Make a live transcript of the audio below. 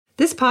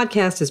This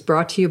podcast is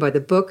brought to you by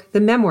the book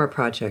The Memoir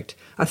Project,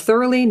 a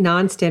thoroughly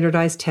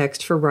non-standardized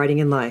text for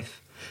writing and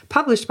life,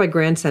 published by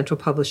Grand Central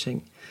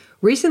Publishing.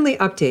 Recently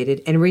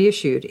updated and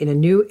reissued in a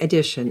new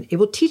edition, it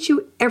will teach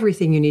you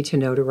everything you need to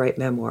know to write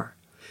memoir.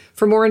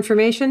 For more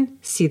information,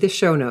 see the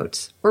show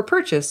notes or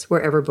purchase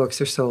wherever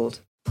books are sold.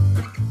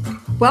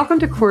 Welcome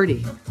to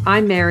QWERTY.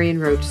 I'm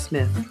Marion Roach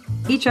Smith.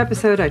 Each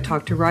episode, I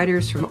talk to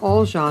writers from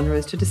all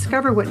genres to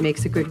discover what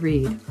makes a good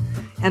read.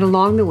 And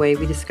along the way,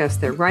 we discuss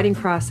their writing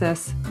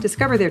process,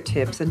 discover their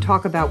tips, and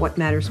talk about what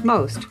matters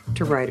most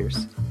to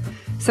writers.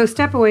 So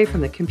step away from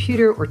the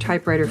computer or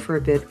typewriter for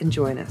a bit and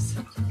join us.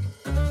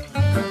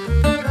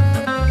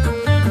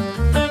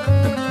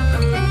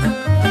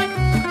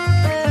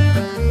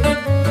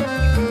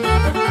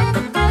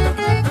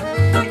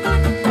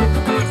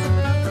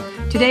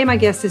 Today, my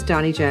guest is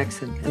Donnie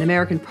Jackson, an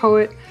American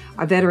poet,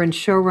 a veteran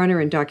showrunner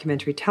in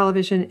documentary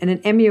television, and an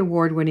Emmy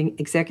Award-winning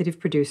executive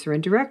producer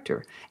and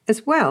director,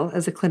 as well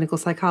as a clinical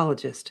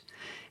psychologist.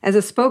 As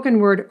a spoken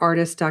word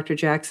artist, Dr.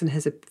 Jackson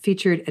has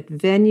featured at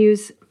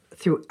venues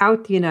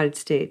throughout the United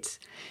States.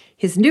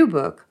 His new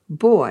book,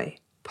 Boy,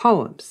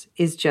 Poems,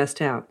 is just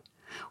out.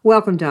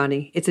 Welcome,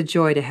 Donnie. It's a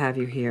joy to have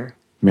you here.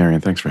 Marion,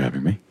 thanks for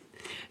having me.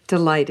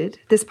 Delighted.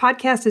 This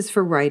podcast is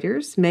for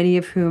writers, many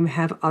of whom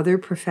have other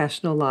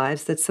professional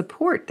lives that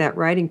support that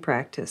writing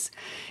practice.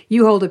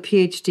 You hold a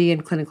PhD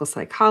in clinical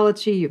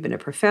psychology. You've been a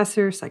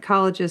professor,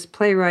 psychologist,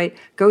 playwright,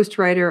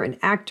 ghostwriter, an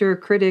actor,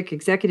 critic,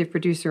 executive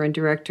producer, and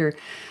director.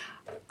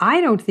 I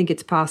don't think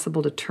it's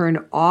possible to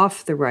turn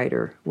off the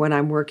writer when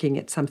I'm working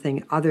at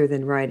something other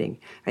than writing.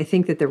 I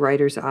think that the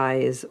writer's eye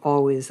is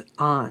always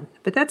on.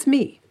 But that's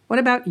me. What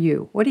about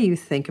you? What do you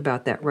think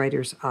about that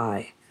writer's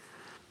eye?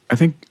 I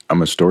think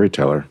I'm a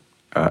storyteller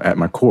at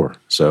my core,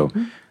 so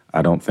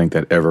I don't think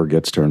that ever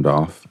gets turned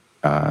off.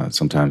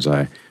 Sometimes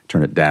I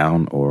turn it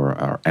down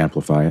or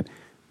amplify it,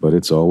 but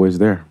it's always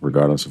there,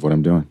 regardless of what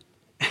I'm doing.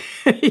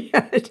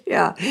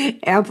 Yeah,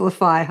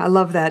 amplify. I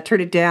love that.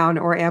 Turn it down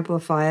or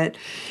amplify it.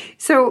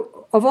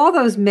 So of all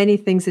those many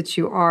things that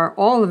you are,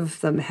 all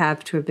of them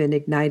have to have been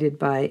ignited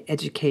by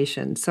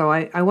education. So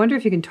I wonder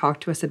if you can talk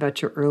to us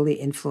about your early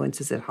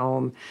influences at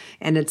home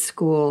and at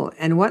school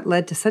and what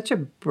led to such a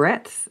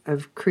breadth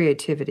of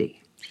creativity.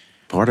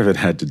 Part of it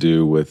had to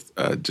do with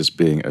just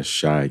being a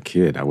shy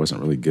kid. I wasn't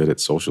really good at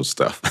social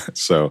stuff.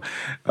 So,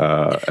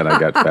 and I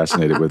got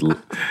fascinated with, that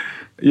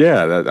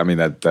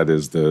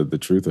is the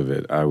truth of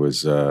it. I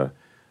was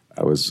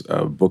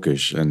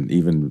bookish, and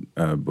even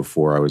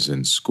before I was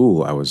in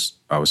school, I was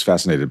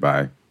fascinated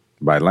by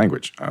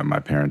language. My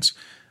parents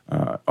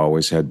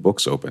always had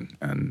books open,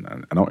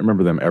 and I don't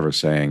remember them ever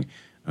saying,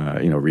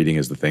 reading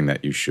is the thing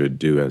that you should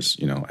do as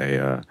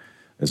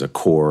as a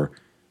core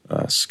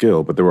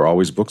skill. But there were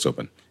always books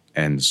open,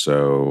 and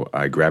so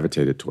I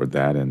gravitated toward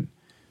that. And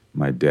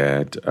my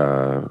dad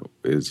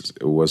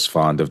was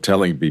fond of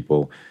telling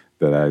people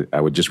that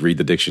I would just read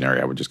the dictionary.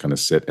 I would just kind of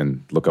sit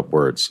and look up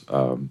words.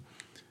 I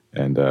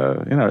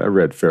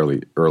read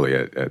fairly early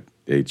at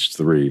age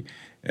 3,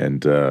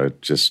 and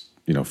just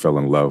fell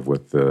in love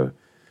with the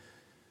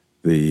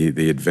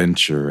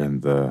adventure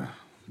and the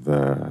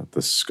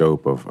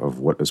scope of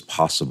what is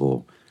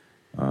possible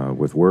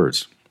with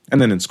words. And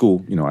then in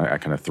school, I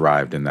kind of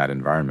thrived in that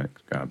environment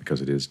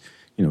because it is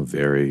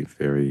very,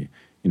 very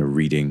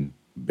reading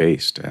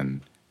based.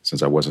 And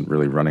since I wasn't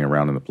really running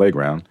around in the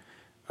playground,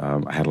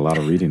 I had a lot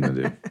of reading to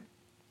do.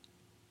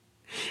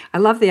 I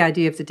love the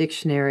idea of the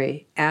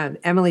dictionary. And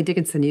Emily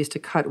Dickinson used to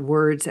cut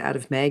words out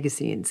of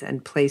magazines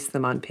and place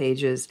them on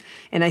pages.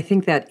 And I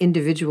think that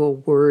individual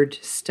word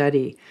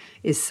study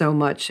is so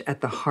much at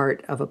the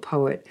heart of a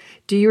poet.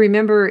 Do you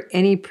remember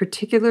any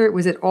particular,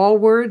 was it all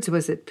words?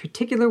 Was it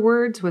particular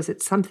words? Was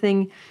it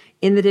something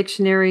in the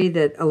dictionary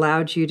that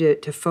allowed you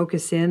to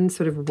focus in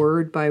sort of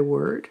word by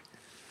word?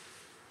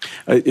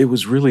 It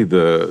was really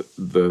the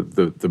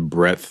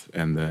breadth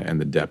and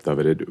the depth of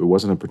it. It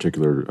wasn't a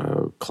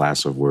particular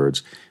class of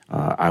words.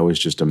 I was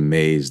just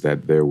amazed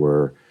that there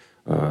were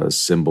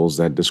symbols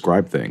that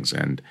describe things,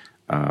 and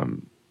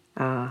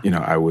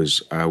I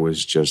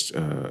was just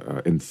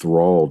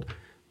enthralled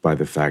by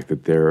the fact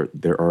that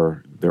there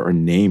are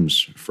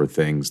names for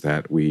things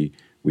that we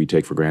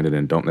take for granted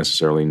and don't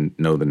necessarily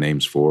know the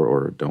names for,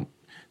 or don't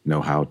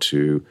know how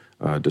to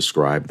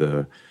describe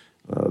the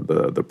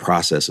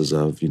processes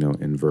of,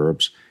 in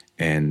verbs.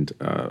 And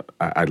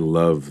I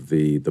love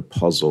the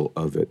puzzle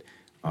of it,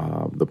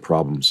 the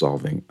problem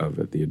solving of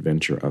it, the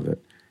adventure of it.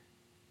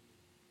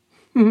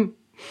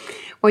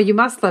 Well, you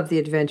must love the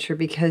adventure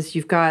because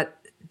you've got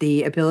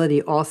the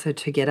ability also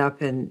to get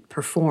up and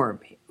perform.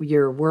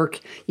 Your work,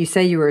 you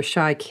say you were a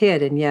shy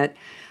kid, and yet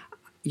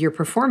your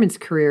performance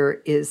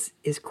career is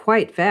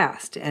quite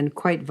vast and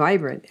quite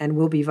vibrant, and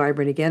will be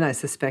vibrant again, I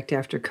suspect,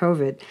 after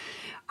COVID.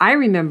 I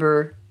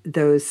remember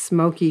those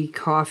smoky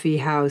coffee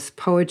house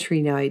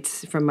poetry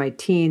nights from my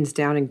teens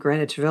down in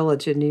Greenwich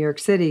Village in New York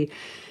City.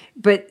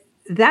 But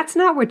that's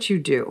not what you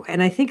do.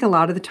 And I think a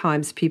lot of the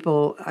times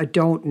people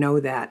don't know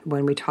that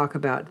when we talk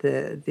about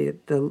the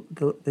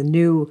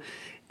new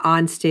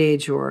on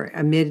stage or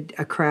amid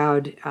a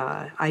crowd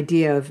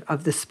idea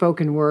of the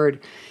spoken word.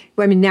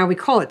 I mean, now we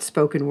call it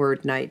spoken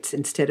word nights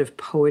instead of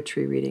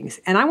poetry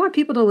readings. And I want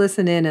people to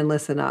listen in and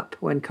listen up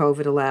when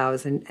COVID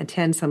allows and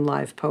attend some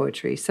live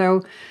poetry.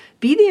 So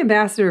be the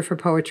ambassador for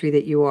poetry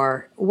that you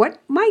are.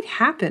 What might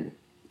happen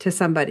to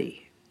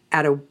somebody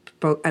at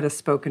a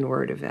spoken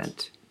word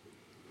event?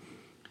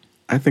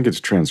 I think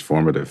it's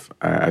transformative.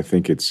 I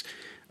think it's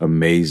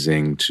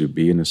amazing to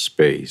be in a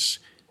space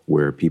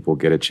where people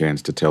get a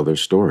chance to tell their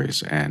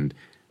stories, and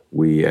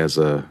we as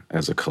a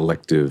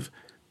collective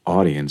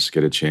audience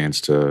get a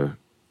chance to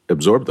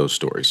absorb those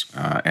stories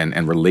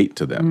and relate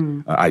to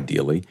them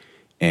ideally.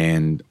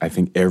 And I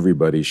think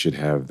everybody should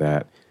have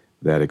that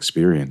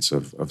experience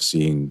of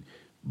seeing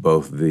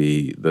both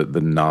the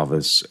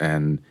novice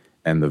and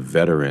the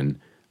veteran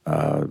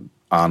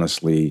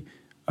honestly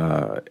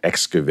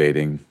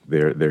excavating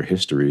their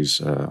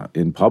histories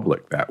in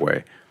public that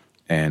way.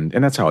 And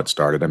that's how it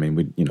started. I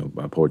mean,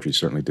 poetry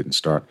certainly didn't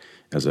start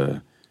as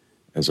a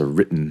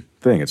written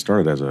thing. It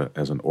started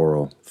as an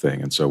oral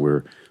thing, and so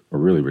we're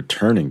really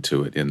returning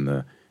to it in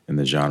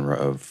the genre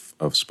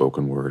of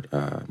spoken word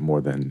more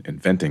than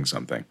inventing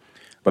something.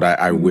 But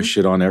I wish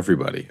it on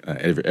everybody.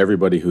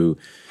 Everybody who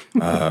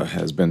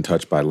has been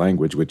touched by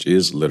language, which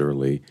is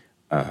literally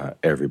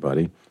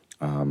everybody,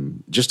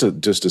 just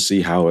to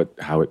see how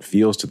it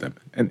feels to them.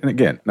 And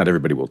again, not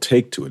everybody will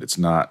take to it. It's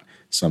not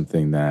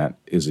something that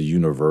is a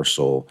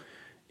universal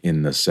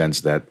in the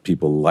sense that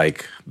people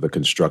like the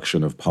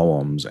construction of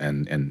poems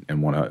and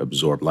want to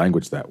absorb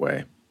language that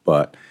way.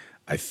 But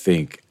I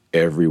think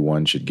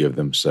everyone should give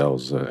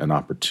themselves an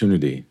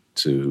opportunity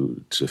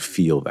to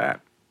feel that.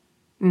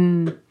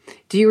 Do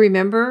you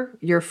remember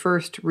your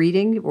first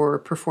reading or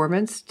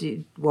performance?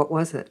 What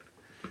was it?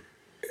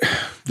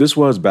 This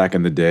was back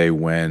in the day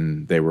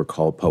when they were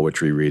called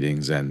poetry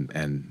readings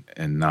and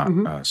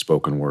not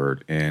spoken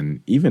word.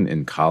 And even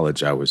in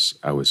college, I was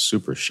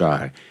super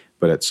shy.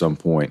 But at some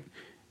point,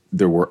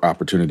 there were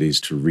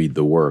opportunities to read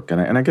the work,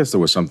 and I guess there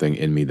was something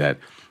in me that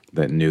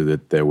knew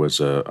that there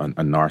was a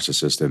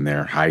narcissist in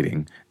there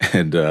hiding,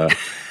 and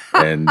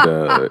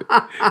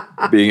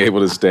being able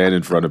to stand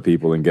in front of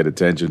people and get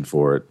attention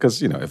for it. Because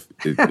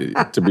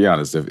to be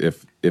honest,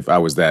 if I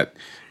was that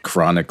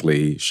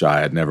chronically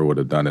shy, I never would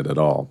have done it at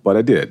all. But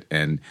I did,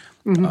 and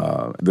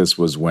this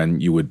was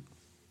when you would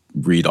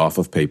read off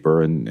of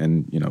paper,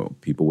 and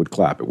people would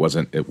clap. It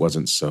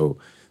wasn't so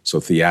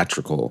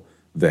theatrical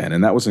then,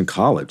 and that was in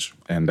college,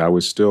 and I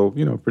was still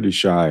pretty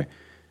shy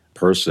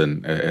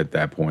person at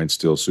that point,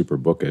 still super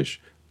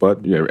bookish.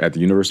 But at the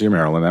University of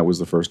Maryland, that was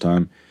the first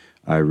time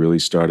I really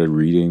started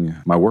reading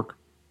my work.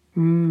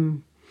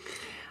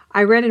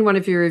 I read in one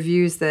of your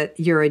reviews that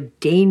you're a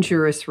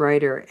dangerous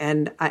writer,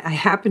 and I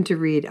happened to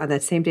read on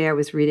that same day I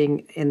was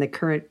reading in the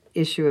current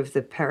issue of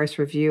the Paris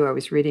Review, I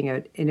was reading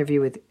an interview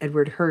with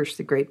Edward Hirsch,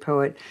 the great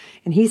poet,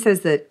 and he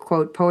says that,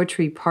 quote,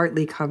 poetry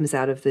partly comes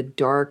out of the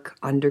dark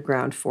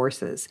underground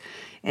forces.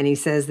 And he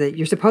says that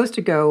you're supposed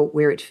to go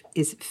where it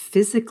is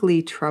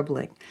physically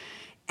troubling.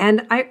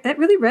 And that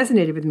really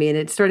resonated with me, and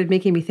it started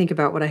making me think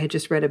about what I had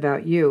just read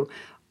about you.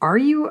 Are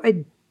you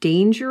a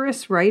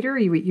dangerous writer?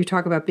 You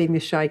talk about being the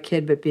shy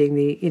kid, but being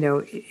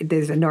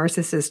there's a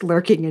narcissist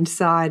lurking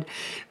inside.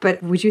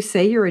 But would you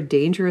say you're a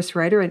dangerous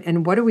writer?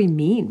 And what do we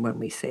mean when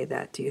we say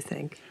that, do you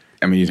think?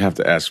 I mean, you'd have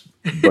to ask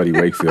Buddy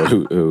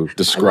Wakefield, who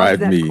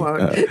described me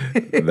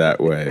that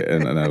way.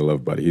 And I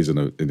love Buddy. He's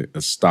an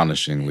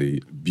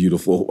astonishingly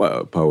beautiful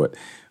poet,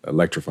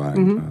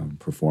 electrifying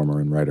performer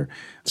and writer.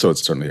 So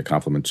it's certainly a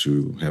compliment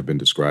to have been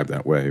described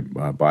that way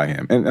by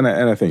him. And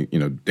I think,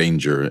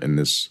 danger in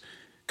this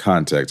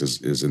context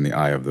is in the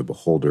eye of the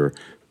beholder.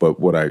 But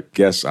what I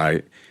guess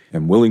I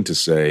am willing to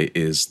say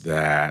is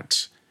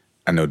that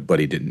I know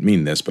Buddy didn't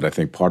mean this, but I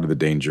think part of the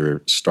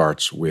danger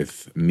starts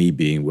with me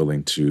being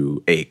willing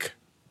to ache,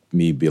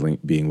 me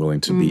being willing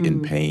to be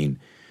in pain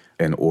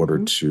in order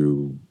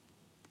to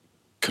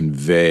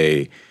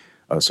convey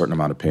a certain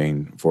amount of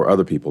pain for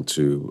other people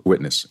to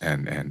witness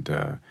and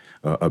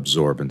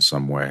absorb in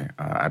some way.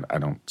 I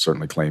don't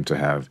certainly claim to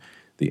have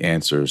the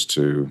answers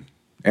to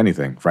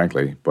anything,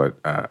 frankly, but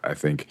I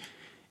think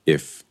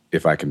if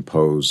I can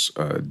pose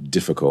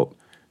difficult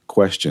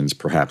questions,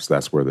 perhaps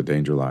that's where the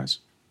danger lies.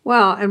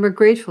 Well, and we're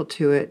grateful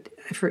to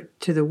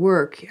the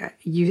work.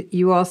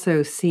 You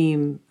also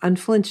seem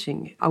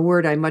unflinching, a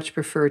word I much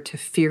prefer to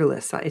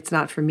fearless. It's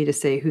not for me to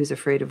say who's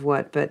afraid of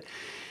what, but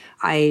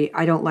I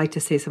don't like to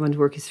say someone's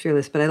work is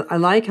fearless, but I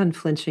like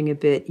unflinching a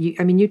bit.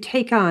 You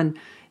take on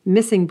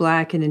missing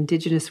Black and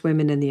Indigenous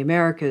women in the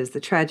Americas,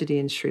 the tragedy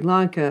in Sri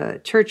Lanka,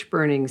 church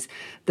burnings,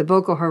 the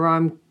Boko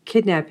Haram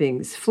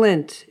kidnappings,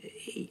 Flint,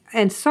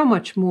 and so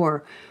much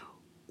more.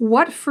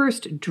 What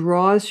first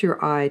draws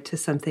your eye to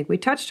something? We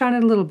touched on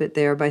it a little bit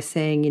there by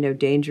saying,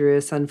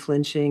 dangerous,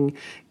 unflinching,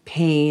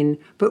 pain.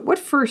 But what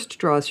first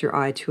draws your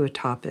eye to a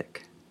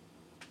topic?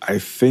 I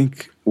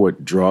think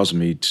what draws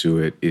me to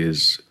it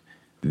is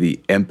the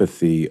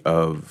empathy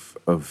of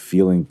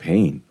feeling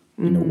pain,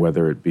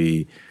 whether it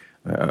be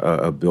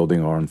a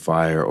building on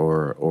fire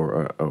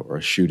or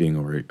a shooting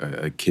or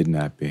a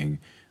kidnapping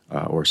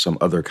or some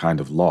other kind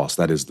of loss.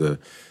 That is the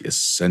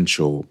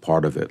essential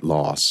part of it,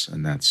 loss,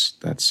 and that's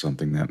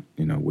something that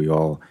we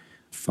all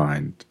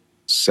find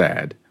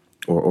sad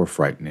or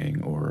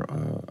frightening or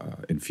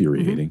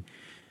infuriating.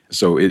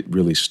 So it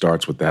really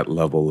starts with that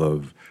level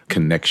of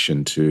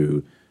connection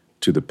to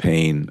the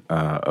pain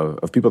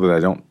of people that I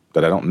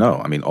don't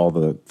know. I mean, all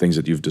the things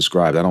that you've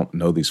described, I don't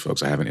know these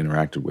folks. I haven't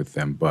interacted with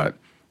them, but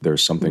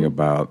there's something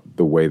about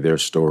the way their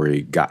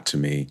story got to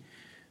me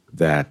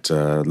that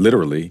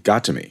literally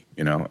got to me.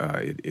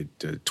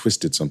 It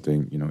twisted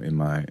something, in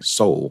my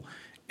soul.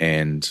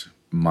 And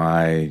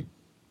my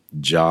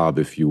job,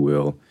 if you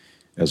will,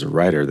 as a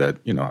writer, that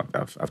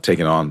I've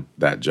taken on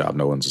that job.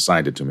 No one's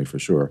assigned it to me for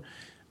sure.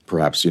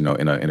 Perhaps in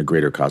a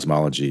greater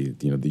cosmology,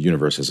 the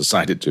universe has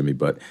assigned it to me,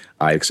 but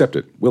I accept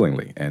it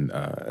willingly and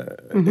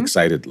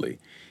excitedly.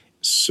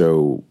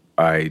 So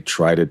I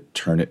try to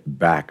turn it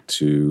back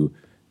to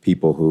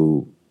people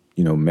who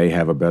may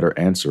have a better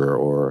answer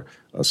or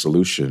a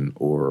solution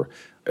or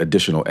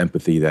additional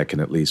empathy that can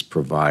at least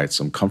provide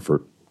some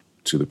comfort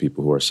to the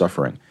people who are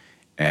suffering.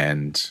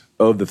 And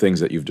of the things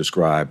that you've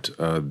described,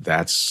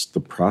 that's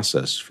the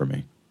process for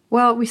me.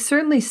 Well, we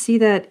certainly see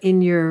that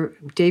in your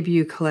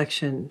debut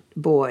collection,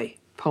 Boy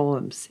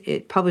Poems.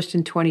 It published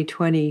in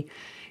 2020.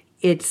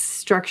 It's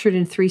structured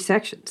in 3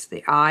 sections.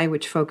 The I,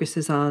 which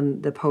focuses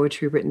on the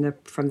poetry written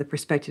from the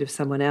perspective of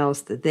someone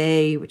else. The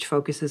they, which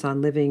focuses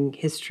on living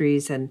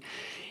histories and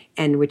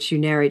which you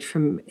narrate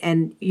from.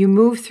 And you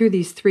move through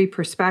these 3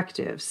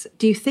 perspectives.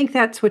 Do you think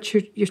that's what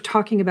you're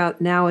talking about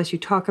now as you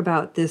talk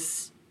about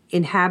this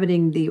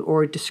inhabiting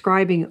or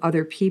describing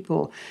other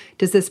people?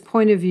 Does this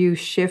point of view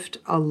shift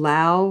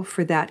allow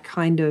for that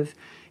kind of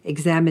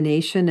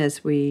examination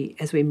as we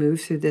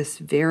move through this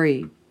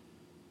very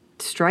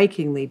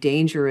strikingly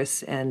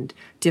dangerous and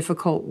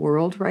difficult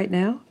world right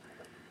now?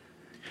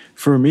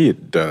 For me,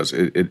 it does.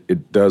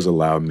 It does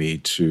allow me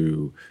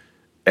to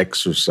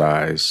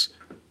exercise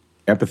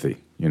empathy,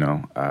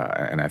 and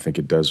I think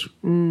it does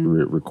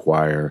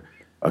require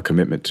a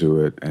commitment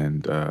to it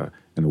and a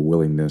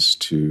willingness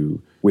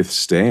to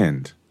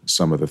withstand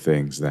some of the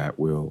things that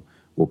will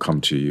come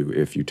to you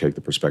if you take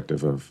the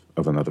perspective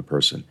of another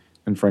person.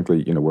 And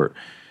frankly, we're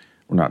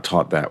not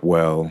taught that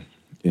well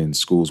in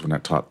schools. We're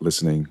not taught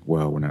listening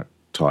well. We're not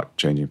taught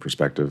changing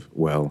perspective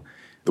well.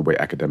 The way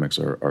academics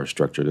are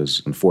structured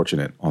is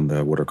unfortunate on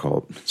the what are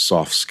called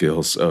soft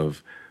skills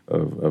of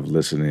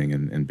listening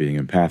and being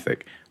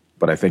empathic.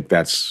 But I think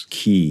that's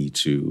key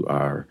to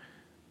our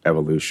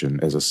evolution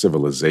as a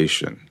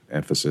civilization,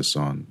 emphasis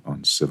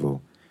on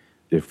civil.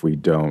 If we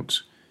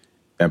don't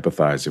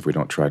empathize, if we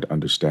don't try to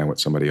understand what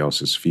somebody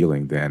else is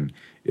feeling, then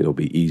it'll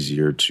be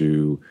easier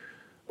to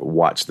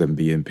watch them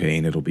be in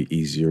pain. It'll be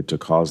easier to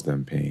cause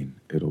them pain.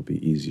 It'll be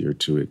easier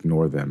to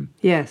ignore them.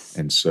 Yes.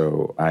 And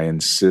so I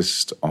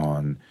insist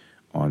on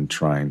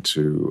trying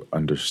to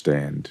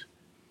understand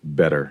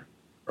better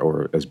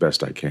or as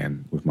best I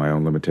can with my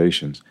own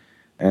limitations.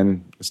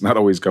 And it's not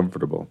always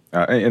comfortable.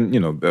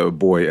 The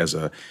Boy as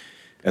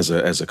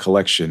a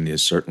collection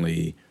is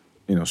certainly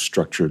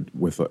structured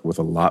with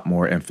a lot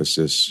more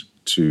emphasis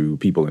to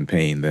people in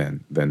pain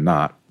than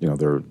not.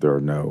 There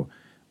are no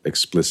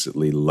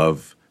explicitly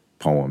love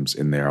poems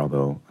in there,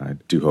 although I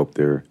do hope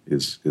there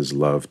is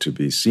love to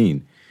be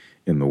seen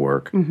in the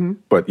work. Mm-hmm.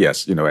 But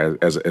yes,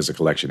 as a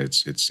collection,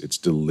 it's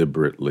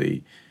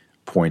deliberately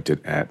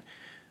pointed at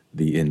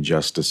the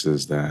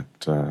injustices that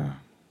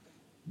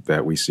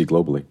we see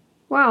globally.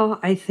 Well,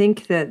 I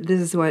think that this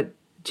is what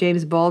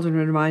James Baldwin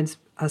reminds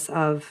us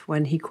of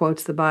when he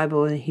quotes the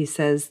Bible and he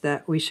says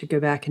that we should go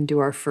back and do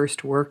our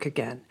first work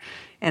again.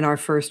 And our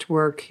first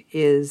work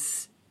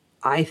is,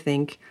 I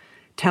think,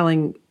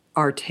 telling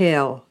our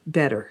tale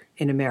better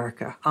in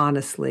America,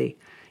 honestly.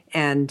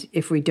 And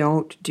if we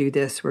don't do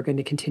this, we're going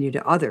to continue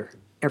to other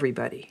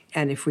everybody.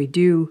 And if we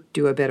do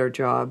a better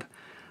job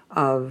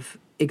of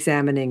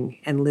examining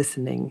and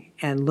listening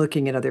and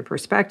looking at other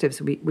perspectives,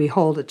 we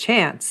hold a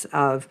chance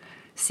of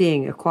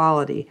seeing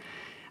equality.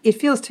 It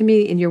feels to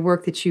me in your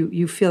work that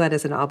you feel that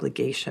as an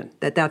obligation,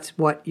 that that's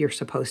what you're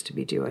supposed to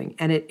be doing.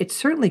 And it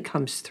certainly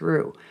comes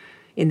through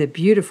in the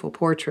beautiful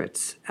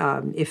portraits,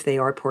 if they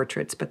are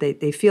portraits, but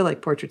they feel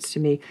like portraits to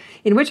me,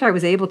 in which I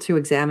was able to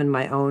examine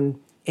my own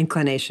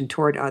inclination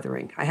toward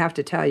othering. I have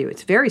to tell you,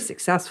 it's very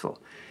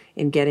successful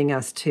in getting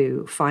us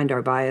to find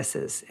our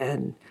biases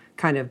and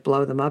kind of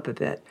blow them up a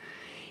bit.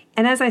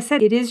 And as I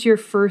said, it's your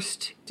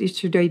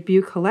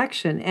debut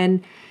collection,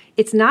 and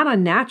it's not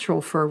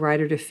unnatural for a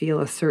writer to feel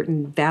a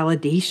certain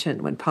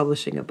validation when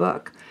publishing a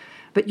book.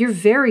 But you're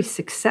very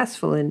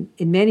successful in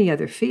many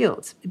other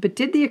fields. But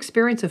did the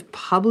experience of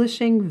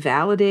publishing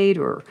validate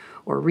or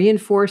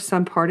reinforce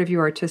some part of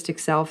your artistic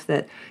self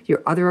that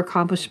your other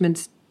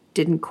accomplishments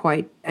didn't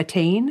quite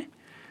attain?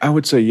 I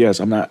would say yes.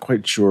 I'm not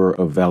quite sure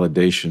of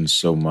validation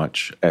so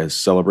much as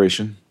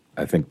celebration.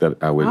 I think that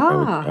I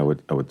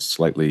would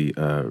slightly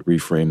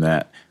reframe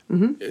that.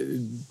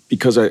 Mm-hmm.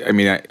 Because I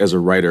as a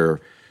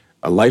writer,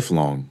 a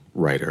lifelong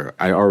writer,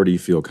 I already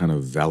feel kind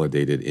of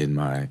validated in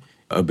my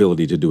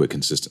ability to do it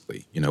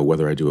consistently.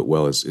 Whether I do it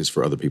well is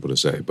for other people to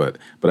say, but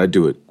I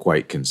do it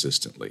quite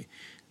consistently.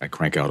 I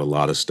crank out a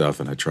lot of stuff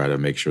and I try to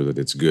make sure that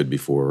it's good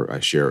before I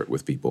share it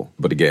with people.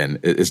 But again,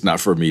 it's not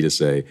for me to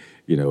say,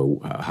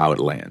 how it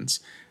lands.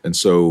 And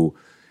so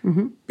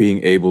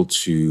being able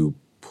to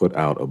put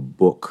out a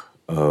book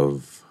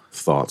of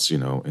thoughts,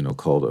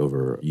 culled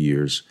over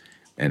years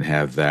and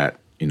have that,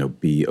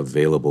 be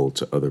available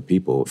to other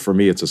people. For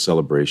me, it's a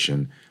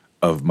celebration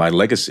of my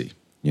legacy.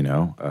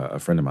 A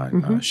friend of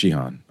mine,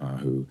 Shihan,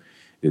 who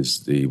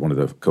is one of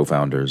the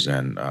co-founders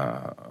and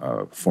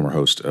former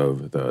host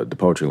of the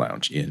Poetry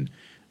Lounge in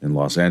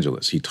Los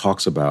Angeles. He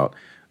talks about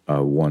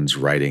one's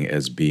writing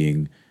as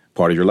being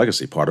part of your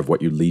legacy, part of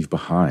what you leave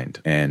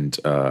behind. And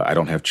I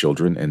don't have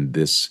children, and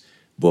this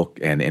book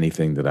and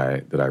anything that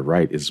I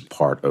write is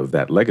part of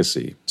that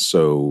legacy.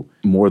 So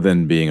more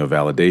than being a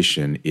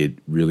validation, it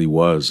really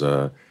was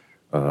a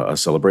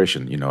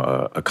celebration,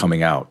 a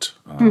coming out,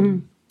 a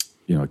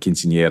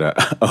quinceañera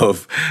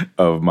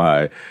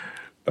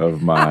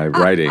of my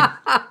writing.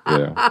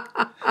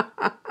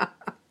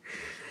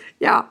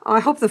 Yeah, I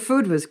hope the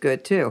food was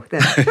good too.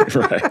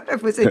 Right.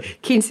 It was a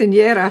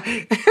quinceañera.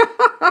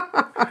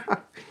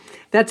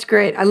 That's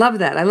great. I love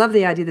that. I love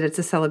the idea that it's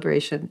a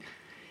celebration.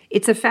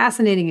 It's a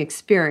fascinating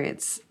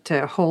experience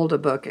to hold a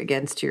book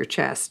against your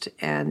chest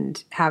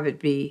and have it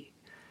be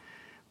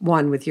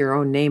one with your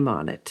own name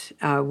on it.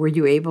 Were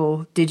you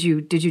able? Did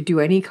you do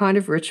any kind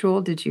of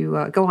ritual? Did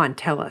you go on?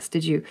 Tell us.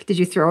 Did you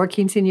throw a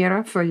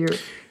quinceañera for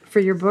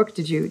your book?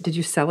 Did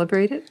you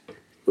celebrate it?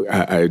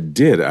 I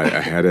did.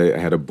 I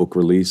had a book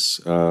release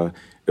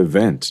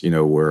event,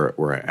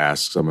 where I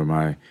asked some of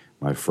my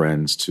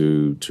friends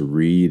to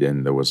read,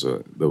 and there was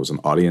an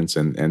audience,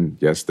 and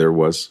yes, there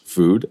was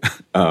food,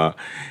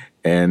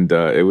 and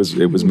it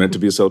was meant to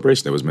be a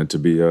celebration. It was meant to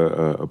be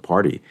a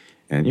party,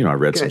 and I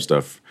read some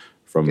stuff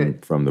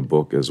from the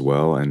book as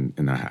well, and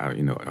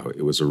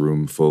it was a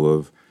room full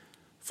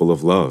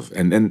of love,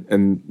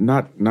 and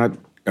not.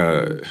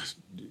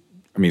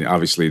 I mean,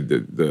 obviously,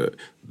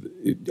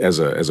 as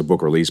a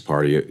book release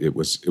party, it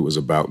was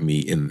about me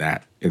in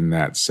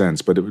that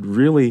sense, but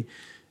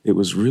it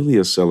was really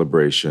a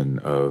celebration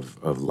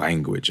of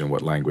language and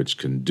what language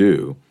can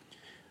do,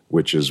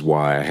 which is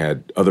why I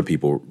had other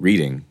people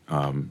reading,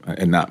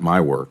 and not my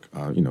work,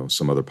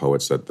 some other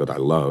poets that I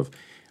love,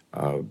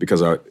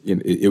 because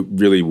it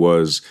really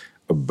was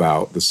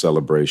about the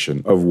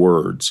celebration of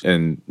words.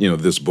 And,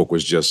 this book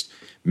was just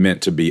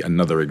meant to be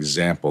another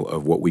example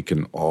of what we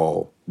can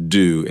all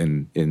do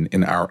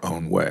in our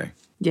own way.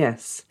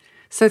 Yes.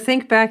 So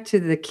think back to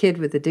the kid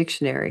with the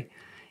dictionary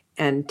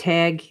and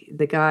tag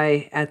the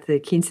guy at the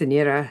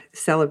quinceañera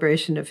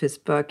celebration of his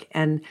book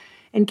and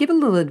give a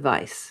little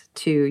advice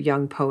to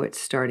young poets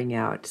starting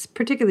out,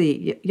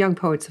 particularly young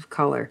poets of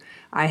color.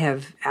 I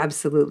have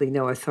absolutely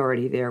no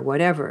authority there,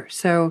 whatever.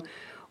 So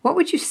what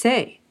would you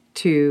say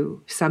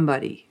to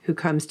somebody who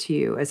comes to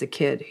you as a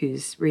kid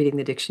who's reading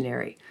the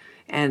dictionary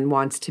and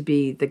wants to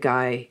be the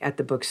guy at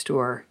the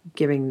bookstore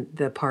giving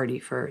the party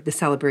for the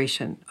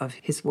celebration of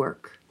his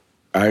work?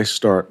 I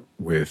start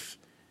with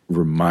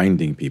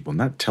reminding people,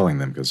 not telling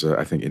them, because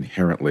I think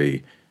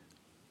inherently,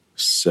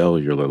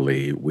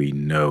 cellularly, we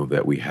know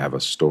that we have a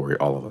story,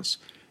 all of us.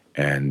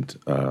 And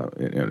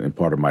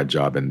part of my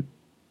job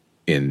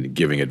in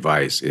giving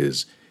advice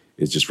is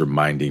just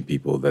reminding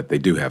people that they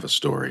do have a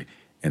story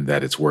and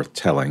that it's worth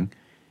telling,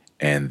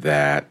 and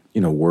that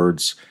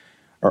words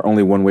are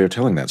only one way of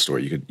telling that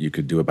story. You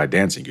could do it by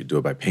dancing, you could do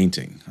it by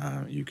painting,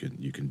 you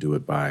can do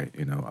it by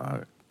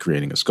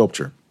creating a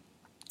sculpture.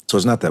 So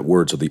it's not that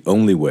words are the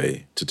only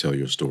way to tell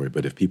your story,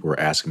 but if people are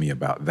asking me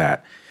about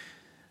that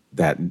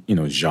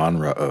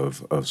genre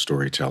of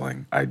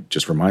storytelling, I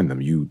just remind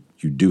them you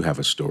do have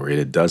a story, and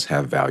it does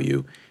have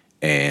value,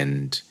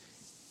 and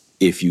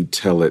if you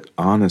tell it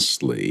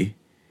honestly,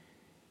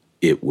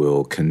 it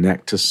will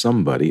connect to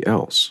somebody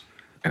else.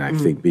 And I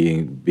think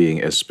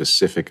being as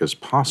specific as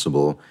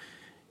possible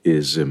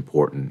is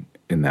important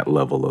in that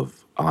level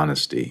of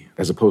honesty,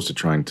 as opposed to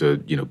trying to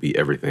be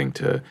everything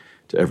to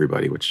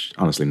everybody, which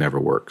honestly never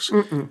works.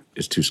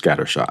 It's too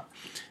scattershot.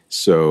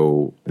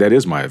 So that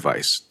is my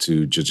advice,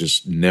 to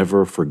just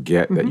never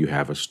forget that you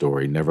have a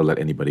story, never let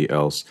anybody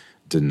else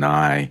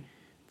deny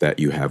that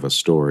you have a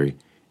story,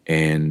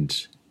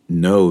 and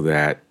know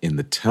that in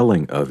the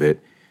telling of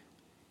it,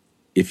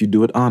 if you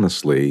do it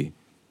honestly,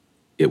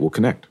 it will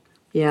connect.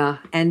 Yeah,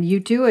 and you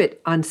do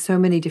it on so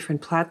many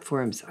different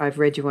platforms. I've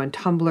read you on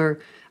Tumblr,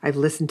 I've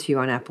listened to you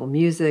on Apple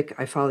Music,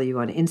 I follow you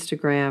on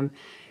Instagram.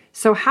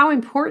 So how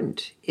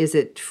important is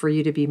it for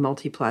you to be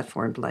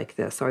multi-platformed like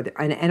this? Are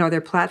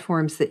there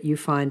platforms that you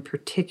find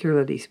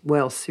particularly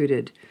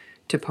well-suited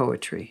to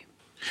poetry?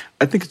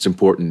 I think it's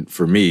important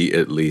for me,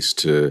 at least,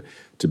 to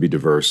be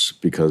diverse,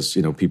 because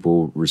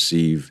people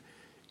receive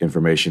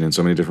information in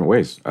so many different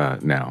ways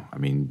now. I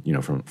mean,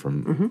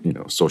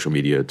 from social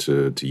media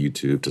to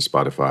YouTube to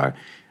Spotify,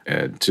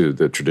 to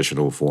the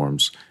traditional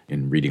forms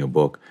in reading a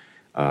book,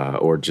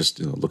 or just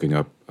looking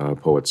up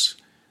poets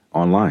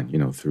online,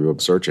 through a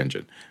search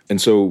engine. And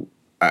so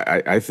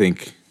I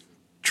think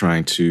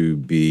trying to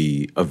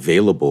be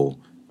available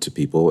to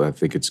people. I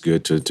think it's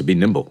good to be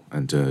nimble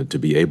and to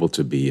be able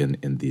to be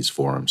in these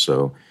forums.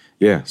 So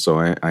yeah, so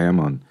I am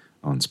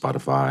on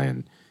Spotify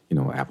and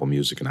Apple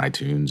Music and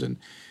iTunes, and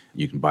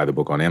you can buy the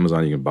book on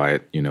Amazon. You can buy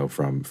it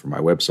from my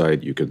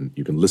website. You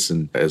can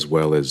listen as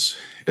well as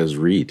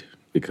read,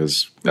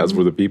 because that's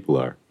where the people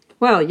are.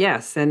 Well,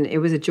 yes, and it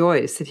was a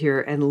joy to sit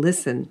here and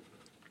listen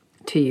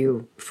to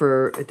you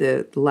for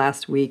the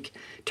last week,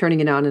 turning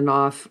it on and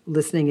off,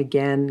 listening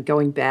again,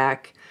 going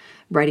back,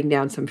 writing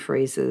down some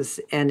phrases,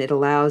 and it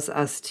allows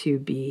us to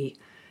be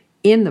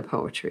in the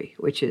poetry,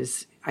 which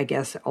is, I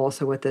guess,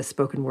 also what the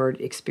spoken word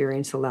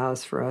experience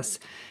allows for us.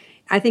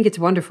 I think it's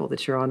wonderful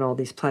that you're on all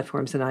these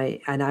platforms, and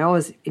I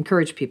always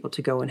encourage people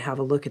to go and have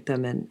a look at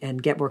them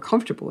and get more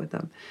comfortable with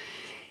them.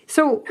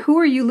 So who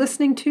are you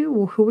listening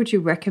to? Who would you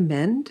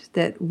recommend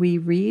that we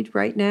read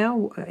right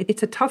now?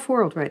 It's a tough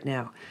world right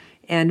now,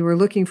 and we're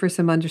looking for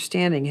some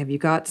understanding. Have you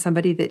got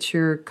somebody that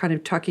you're kind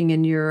of tucking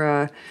in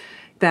your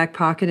back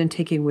pocket and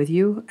taking with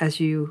you as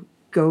you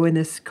go in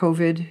this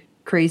COVID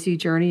crazy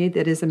journey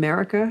that is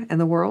America and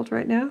the world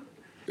right now?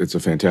 It's a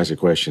fantastic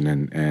question,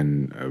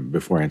 and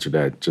before I answer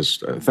that,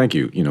 just thank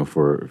you,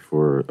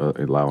 for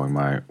allowing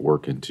my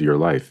work into your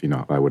life,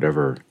 by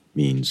whatever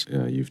means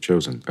you've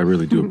chosen. I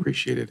really do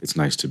appreciate it. It's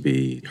nice to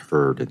be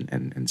heard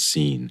and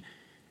seen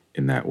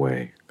in that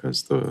way,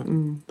 because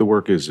the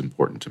work is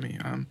important to me,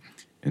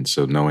 and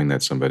so knowing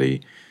that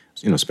somebody,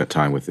 spent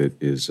time with it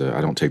is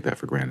I don't take that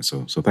for granted.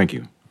 So thank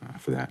you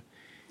for that.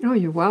 Oh,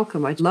 you're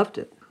welcome. I loved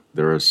it.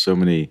 There are so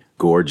many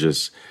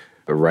gorgeous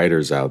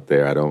writers out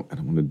there. I don't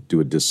want to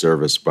do a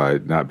disservice by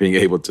not being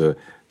able to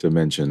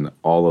mention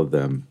all of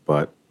them.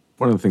 But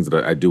one of the things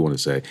that I do want to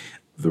say,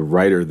 the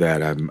writer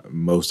that I'm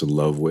most in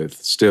love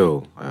with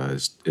still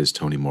is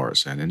Toni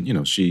Morrison.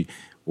 And she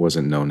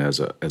wasn't known as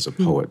a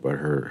poet, but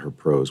her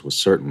prose was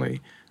certainly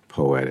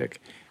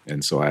poetic.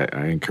 And so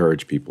I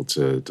encourage people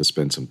to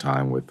spend some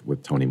time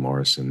with Toni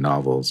Morrison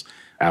novels.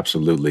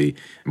 Absolutely,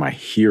 my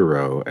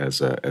hero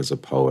as a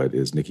poet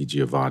is Nikki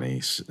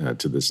Giovanni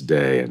to this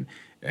day,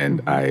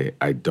 and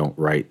I don't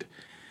write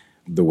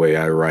the way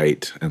I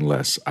write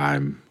unless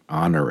I'm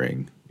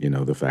honoring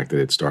the fact that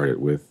it started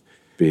with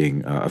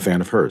being a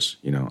fan of hers,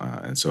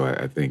 and so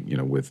I think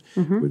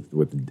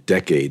with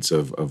decades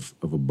of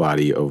a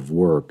body of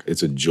work,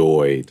 it's a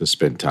joy to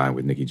spend time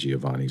with Nikki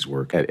Giovanni's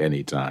work at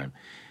any time.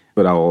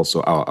 But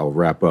I'll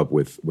wrap up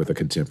with a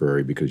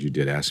contemporary, because you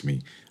did ask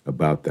me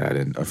about that.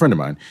 And a friend of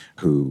mine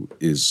who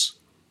is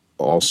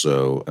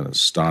also an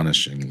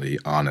astonishingly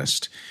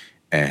honest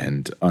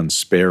and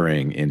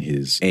unsparing in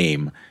his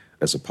aim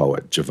as a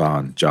poet,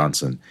 Javon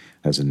Johnson,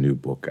 has a new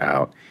book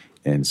out.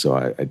 And so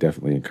I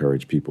definitely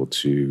encourage people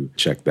to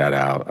check that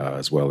out,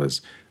 as well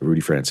as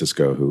Rudy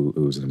Francisco,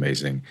 who's an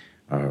amazing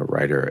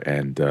writer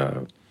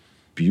and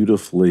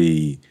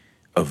beautifully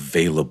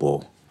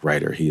available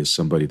writer. He is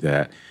somebody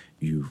that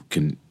you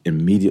can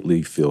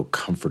immediately feel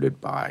comforted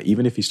by,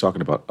 even if he's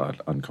talking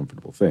about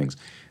uncomfortable things.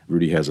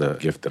 Rudy has a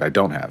gift that I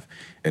don't have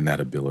in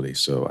that ability,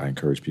 so I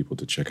encourage people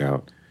to check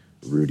out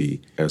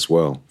Rudy as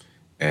well.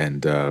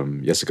 And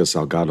Jessica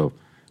Salgado,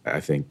 I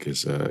think,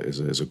 is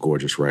a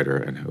gorgeous writer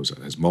and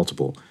has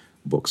multiple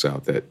books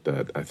out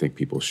that I think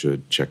people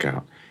should check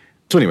out.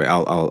 So anyway,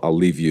 I'll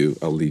leave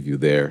you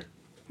there.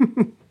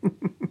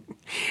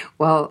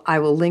 Well, I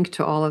will link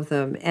to all of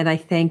them, and I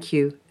thank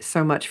you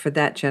so much for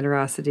that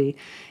generosity,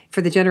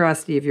 for the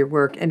generosity of your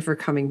work, and for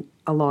coming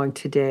along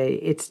today.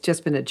 It's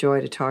just been a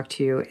joy to talk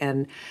to you,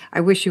 and I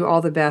wish you all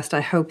the best.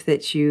 I hope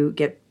that you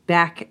get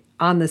back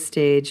on the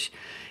stage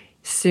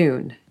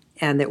soon,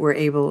 and that we're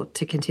able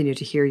to continue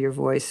to hear your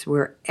voice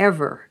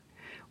wherever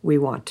we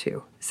want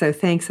to. So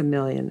thanks a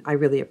million. I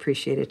really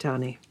appreciate it,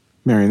 Donnie.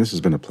 Marion, this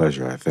has been a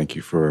pleasure. I thank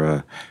you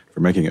for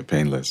making it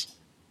painless.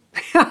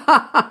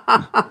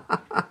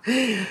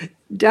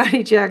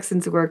 Donnie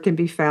Jackson's work can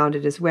be found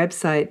at his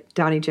website,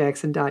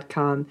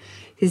 donniejackson.com.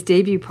 His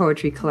debut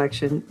poetry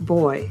collection,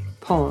 Boy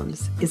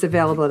Poems, is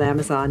available at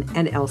Amazon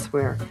and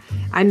elsewhere.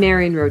 I'm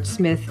Marion Roach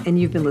Smith, and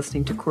you've been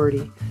listening to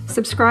QWERTY.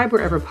 Subscribe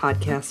wherever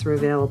podcasts are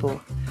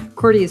available.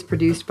 QWERTY is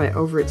produced by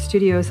Over It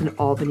Studios in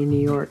Albany, New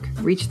York.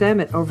 Reach them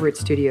at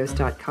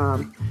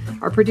overitstudios.com.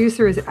 Our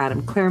producer is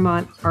Adam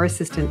Claremont. Our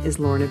assistant is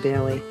Lorna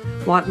Bailey.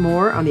 Want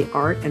more on the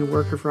art and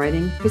work of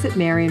writing? Visit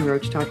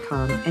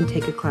marionroach.com and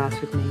take a class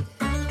with me.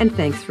 And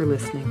thanks for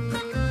listening.